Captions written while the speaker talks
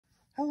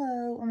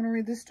Hello, I'm going to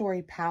read the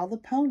story, Pal the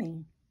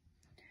Pony.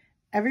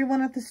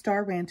 Everyone at the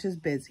Star Ranch is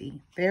busy.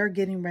 They are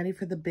getting ready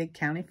for the big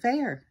county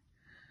fair.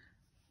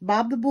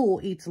 Bob the Bull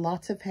eats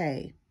lots of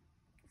hay.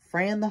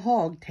 Fran the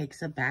Hog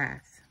takes a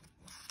bath.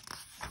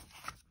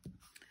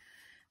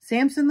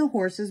 Samson the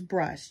Horse is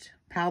brushed.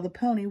 Pal the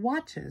Pony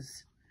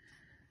watches.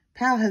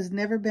 Pal has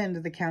never been to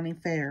the county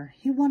fair.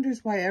 He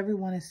wonders why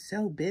everyone is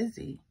so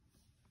busy.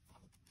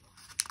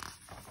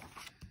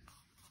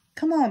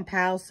 Come on,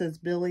 Pal, says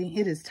Billy.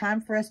 It is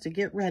time for us to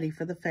get ready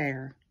for the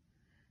fair.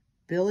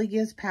 Billy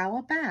gives Pal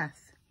a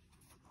bath.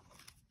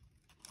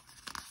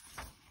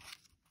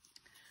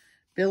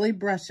 Billy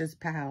brushes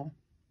Pal.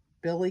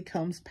 Billy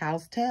combs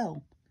Pal's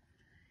tail.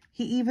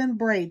 He even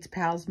braids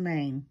Pal's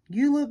mane.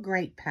 You look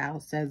great,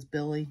 Pal, says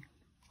Billy.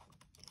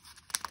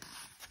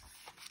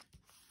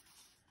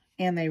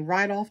 And they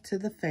ride off to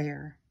the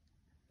fair.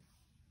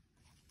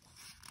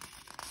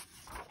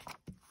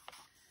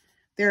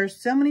 There are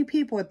so many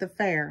people at the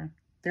fair.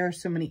 There are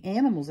so many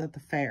animals at the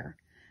fair.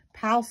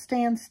 Pal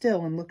stands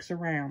still and looks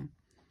around.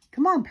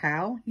 Come on,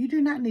 Pal. You do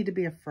not need to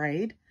be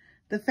afraid.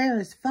 The fair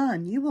is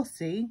fun. You will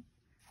see.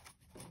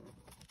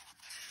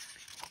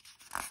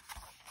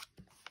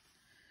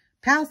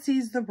 Pal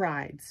sees the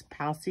rides.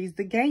 Pal sees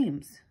the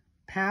games.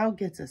 Pal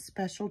gets a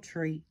special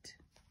treat.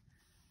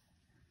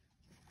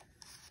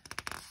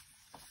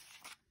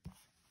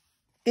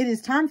 It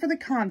is time for the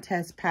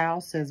contest, Pal,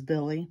 says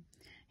Billy.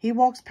 He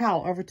walks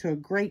Pal over to a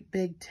great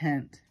big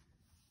tent.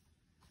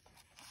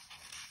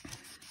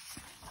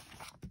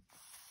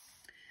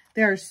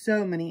 There are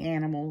so many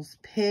animals: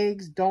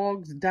 pigs,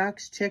 dogs,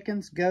 ducks,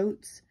 chickens,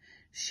 goats,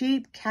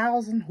 sheep,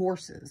 cows, and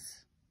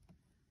horses.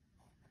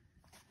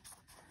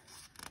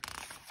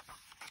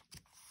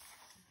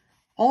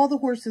 All the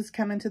horses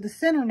come into the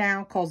center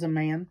now, calls a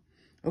man.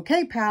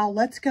 Okay, Pal,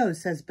 let's go,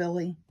 says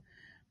Billy.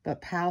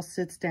 But Pal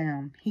sits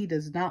down. He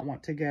does not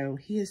want to go.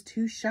 He is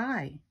too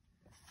shy.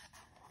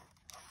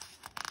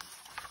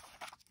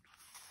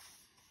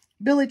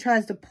 Billy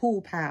tries to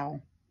pull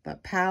Pal,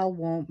 but Pal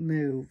won't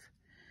move.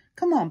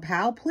 Come on,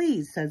 Pal,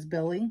 please, says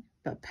Billy,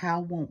 but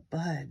Pal won't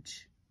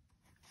budge.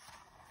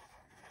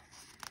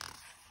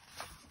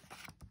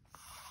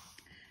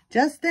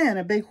 Just then,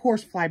 a big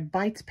horsefly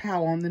bites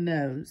Pal on the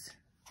nose.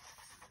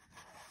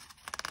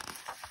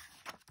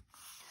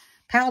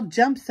 Pal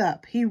jumps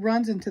up. He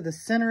runs into the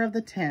center of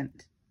the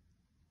tent.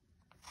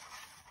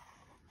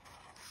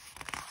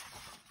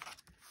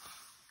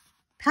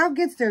 Pal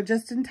gets there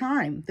just in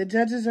time. The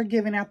judges are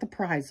giving out the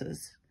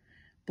prizes.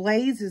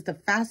 Blaze is the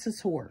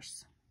fastest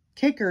horse.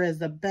 Kicker is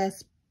the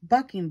best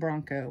bucking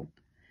bronco.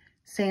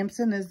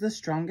 Samson is the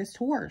strongest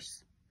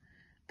horse.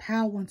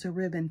 Pal wants a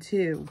ribbon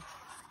too.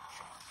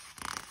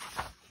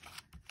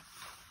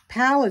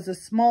 Pal is the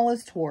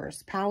smallest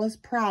horse. Pal is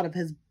proud of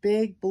his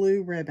big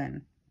blue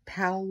ribbon.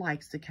 Pal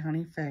likes the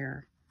county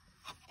fair.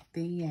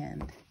 The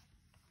end.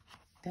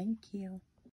 Thank you.